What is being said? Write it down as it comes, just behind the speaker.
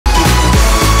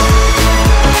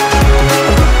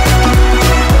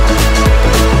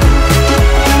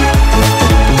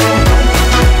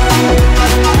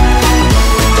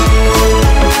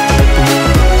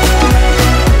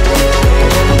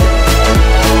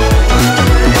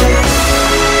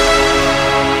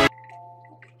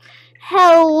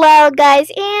guys,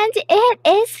 and it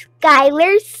is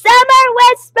Skyler's Summer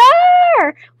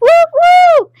Whisper! Woo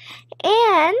woo!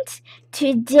 And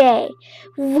today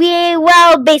we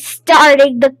will be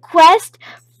starting the quest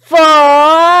for,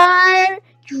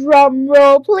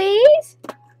 drumroll please,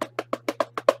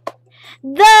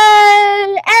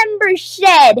 the Embershed.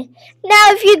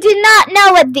 Now, if you do not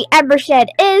know what the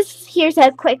Embershed is, here's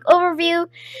a quick overview.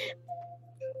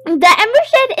 The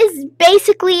Emeshed is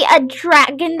basically a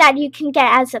dragon that you can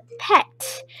get as a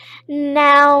pet.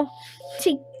 Now,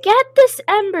 to get this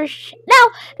Emeshed,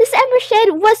 this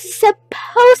Emeshed was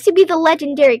supposed to be the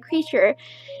legendary creature.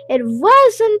 It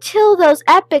was until those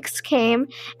epics came,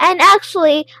 and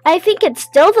actually, I think it's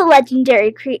still the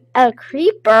legendary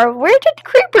creeper. Where did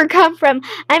creeper come from?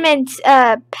 I meant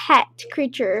pet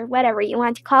creature, whatever you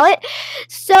want to call it.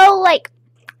 So,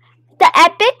 the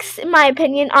epics, in my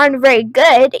opinion, aren't very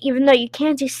good, even though you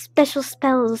can't do special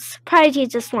spells. Prodigy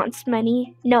just wants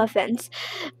money. No offense.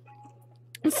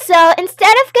 So,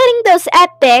 instead of getting those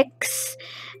epics,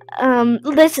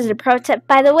 this is a pro tip,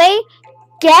 by the way,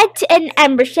 get an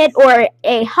Embershed or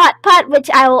a hot pot, which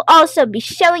I will also be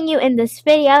showing you in this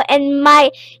video, and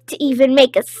might even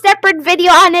make a separate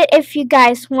video on it if you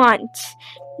guys want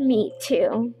me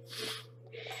to.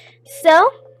 So,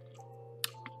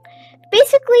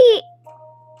 basically,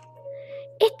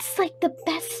 it's like the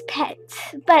best pet,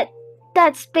 but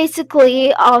that's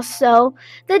basically also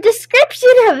the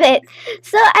description of it.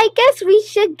 So I guess we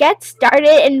should get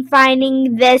started in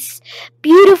finding this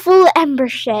beautiful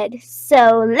Embershed.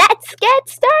 So let's get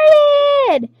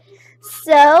started.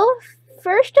 So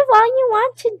first of all, you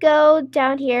want to go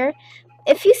down here.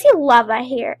 If you see lava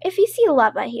here,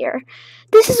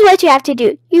 this is what you have to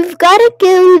do. You've got to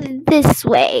go this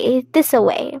way.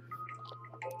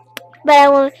 But I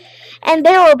will, and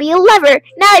there will be a lever.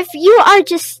 Now, if you are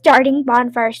just starting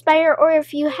Bonfire Spire, or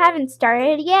if you haven't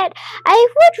started yet, I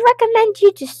would recommend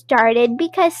you to start it,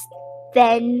 because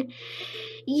then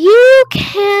you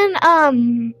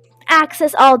can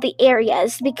access all the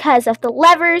areas because of the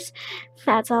levers.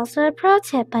 That's also a pro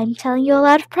tip. I'm telling you a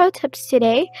lot of pro tips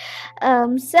today.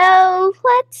 So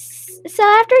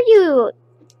after you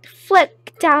flick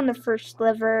down the first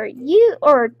lever,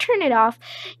 or turn it off,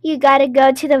 you gotta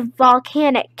go to the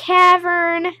volcanic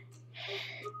cavern.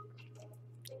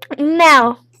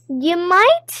 Now, you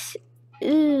might,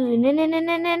 no,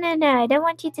 I don't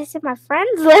want you to see my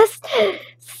friends list.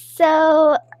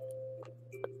 So,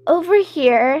 over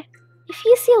here, if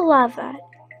you see lava,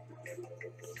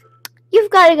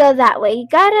 you've gotta go that way. You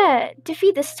gotta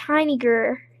defeat this tiny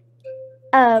girl.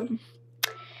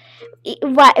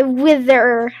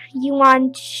 Whether you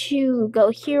want to go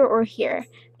here or here,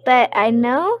 but I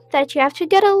know that you have to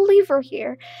get a lever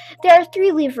here. There are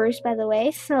 3 levers, by the way,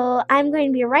 so I'm going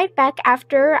to be right back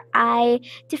after I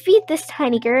defeat this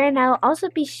tiny girl, and I'll also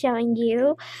be showing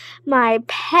you my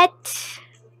pets,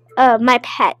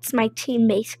 my team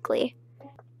basically.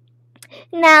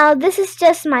 Now, this is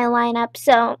just my lineup,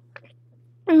 so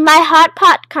my hot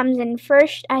pot comes in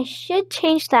first. I should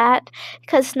change that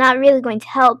because it's not really going to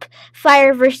help.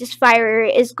 Fire versus fire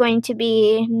is going to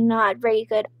be not very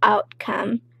good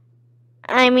outcome.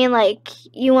 I mean,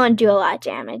 you won't do a lot of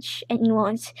damage, and you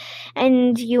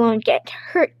won't get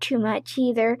hurt too much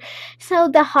either. So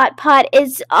the hot pot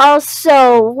is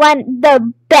also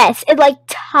the best. It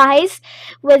ties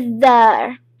with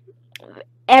the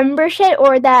Embershed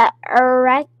or the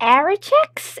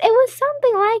Arachex. It was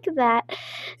something like that.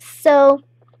 So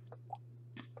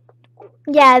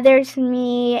yeah, there's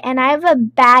me, and I have a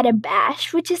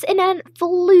Badabash, which is an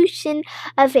evolution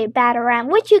of a Bataram,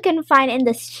 which you can find in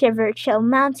the Shiver Chill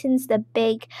Mountains, the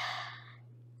big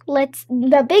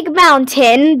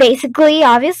mountain, basically,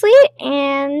 obviously,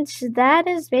 and that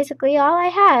is basically all I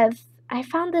have. I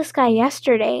found this guy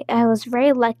yesterday. I was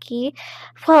very lucky.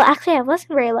 Well, actually, I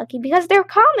wasn't very lucky because they're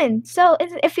common. So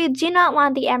if you do not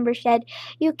want the Embershed,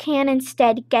 you can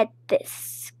instead get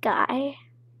this guy.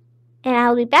 And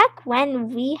I'll be back when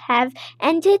we have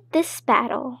ended this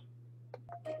battle.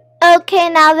 Okay,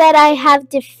 now that I have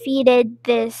defeated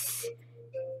this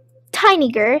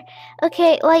tiny girl,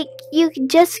 okay, you can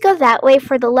just go that way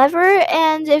for the lever,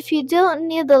 and if you don't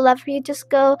need the lever, you just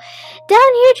go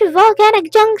down here to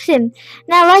Volcanic Junction.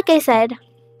 Now, like I said,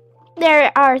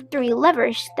 there are 3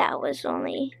 levers. That was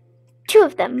only 2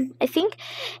 of them, I think.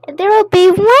 There will be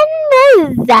 1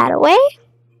 more that way.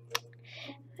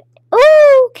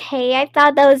 Okay, I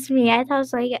thought that was me. I thought I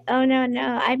was like, oh no,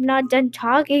 I'm not done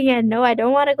talking, and no, I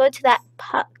don't want to go to that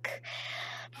puck.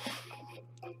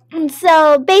 And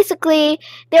so basically,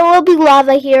 there will be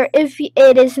lava here if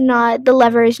it is not, the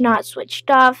lever is not switched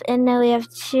off. And now we have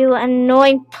two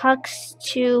annoying pucks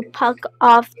to puck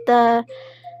off the...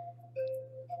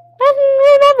 I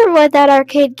don't remember what that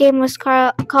arcade game was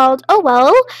called. Oh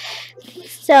well.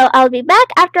 So I'll be back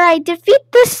after I defeat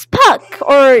this puck,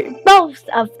 or both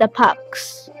of the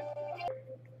pucks.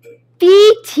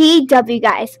 BTW,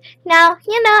 guys. Now,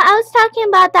 I was talking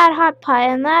about that hot pot,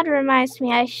 and that reminds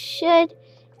me, I should...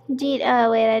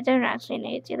 oh, wait, I don't actually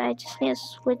need to do that. I just need to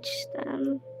switch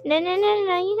them. No,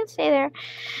 you can stay there.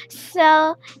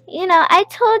 So, I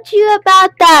told you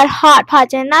about that hot pot,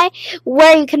 didn't I?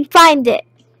 Where you can find it.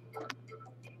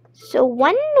 So,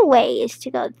 one way is to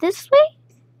go this way,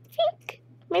 I think?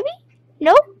 Maybe?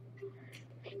 Nope?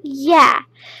 Yeah.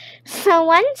 So,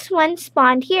 once one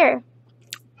spawned here.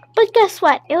 But guess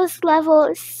what? It was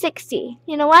level 60.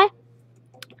 You know why?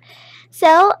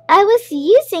 So, I was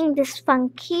using this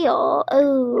funkeel.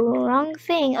 Oh, wrong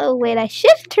thing. Oh, wait, I should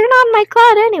turn on my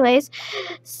cloud anyways.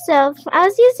 So, I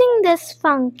was using this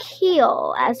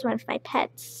funkeel as one of my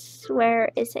pets. Where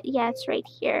is it? Yeah, it's right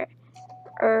here.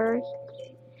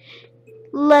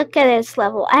 Look at this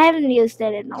level. I haven't used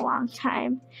it in a long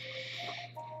time.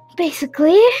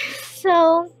 Basically,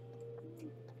 so...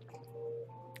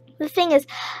 The thing is,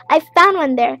 I found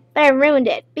one there, but I ruined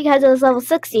it because it was level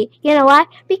 60. You know why?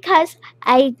 Because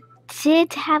I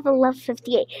did have a level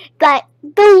 58. But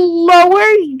the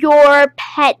lower your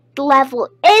pet level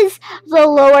is, the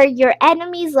lower your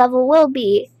enemy's level will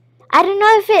be. I don't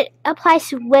know if it applies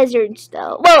to wizards,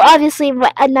 though. Well, obviously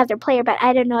another player, but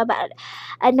I don't know about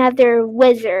another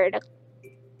wizard.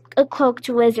 A cloaked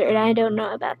wizard. I don't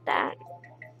know about that.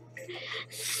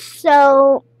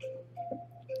 So...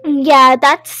 yeah,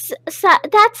 that's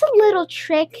a little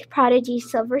trick Prodigy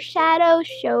Silver Shadow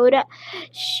showed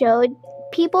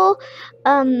people.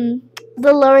 The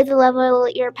lower the level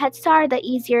your pets are, the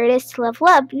easier it is to level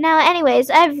up. Now,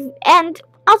 anyways, I've found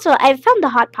the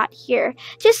hot pot here.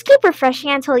 Just keep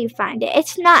refreshing until you find it.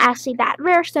 It's not actually that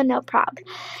rare, so no problem.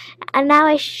 And now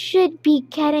I should be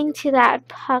getting to that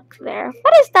puck there.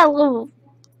 What is that little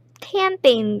tan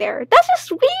thing there? That's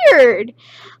just weird.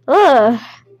 Ugh.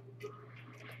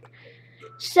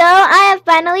 So, I have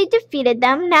finally defeated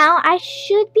them. Now, I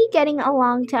should be getting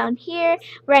along down here.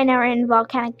 Right now, we're in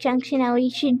Volcanic Junction. Now, we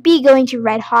should be going to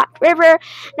Red Hot River.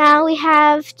 Now, we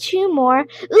have two more.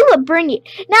 Ooh, a Burnie.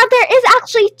 Now, there is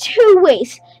actually two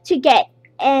ways to get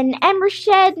an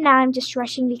Emeshed. Now, I'm just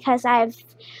rushing because I have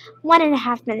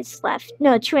 1.5 minutes left.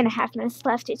 No, 2.5 minutes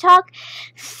left to talk.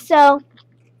 So,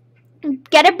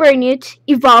 get a Burnute,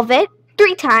 evolve it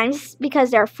 3 times because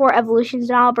there are 4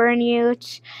 evolutions in all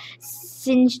Burnute.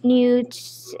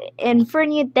 Singenute,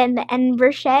 Infernute, then the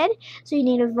Embershed. So you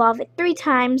need to evolve it 3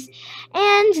 times,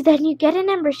 and then you get an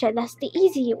Embershed. That's the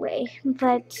easy way,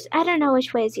 but I don't know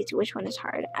which way is easy, which one is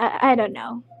hard. I don't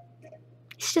know.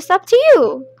 It's just up to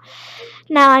you.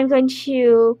 Now I'm going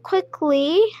to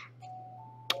quickly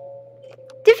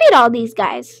defeat all these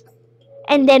guys.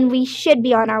 And then we should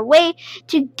be on our way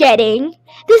to getting...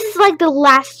 This is like the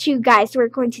last 2 guys we're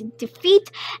going to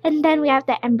defeat. And then we have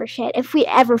the Emeshed if we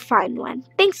ever find one.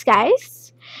 Thanks,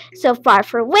 guys, so far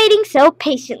for waiting so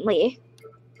patiently.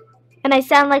 And I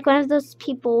sound like one of those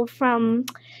people from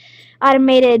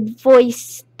automated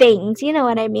voice things. You know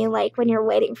what I mean? Like when you're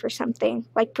waiting for something.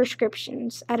 Like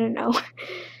prescriptions. I don't know.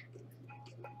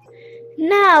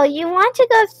 Now, you want to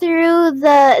go through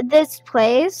this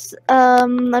place.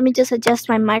 Let me just adjust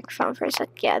my microphone for a sec.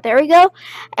 Yeah, there we go.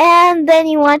 And then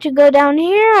you want to go down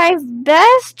here. I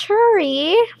best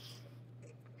hurry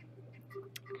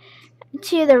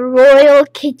to the royal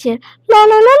kitchen. La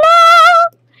la la la!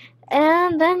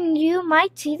 And then you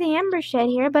might see the Emeshed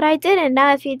here, but I didn't.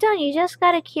 Now, if you don't, you just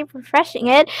gotta keep refreshing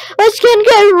it, which can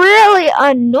get really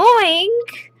annoying.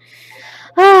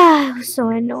 Ah, it was so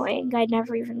annoying. I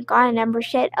never even got an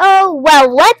Emeshed. Oh,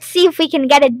 well, let's see if we can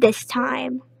get it this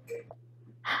time.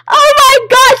 Oh my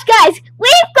gosh, guys!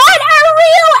 We've got a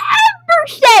real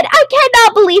Emeshed! I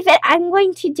cannot believe it. I'm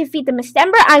going to defeat the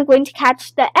Mistember. I'm going to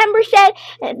catch the Emeshed,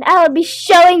 and I'll be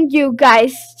showing you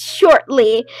guys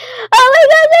shortly. Oh my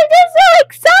gosh, I'm just so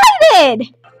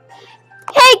excited!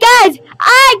 Hey guys,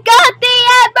 I got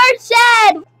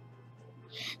the Emeshed!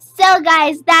 So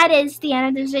guys, that is the end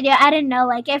of this video. I don't know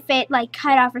if it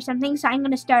cut off or something, so I'm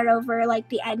gonna start over,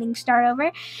 the ending start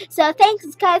over. So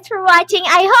thanks guys for watching.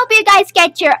 I hope you guys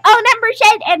get your own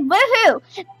Emeshed, and woohoo!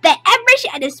 The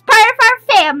Emeshed is part of our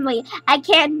family. I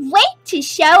can't wait to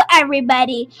show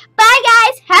everybody. Bye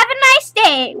guys, have a nice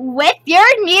day with your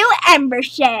new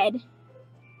Emeshed.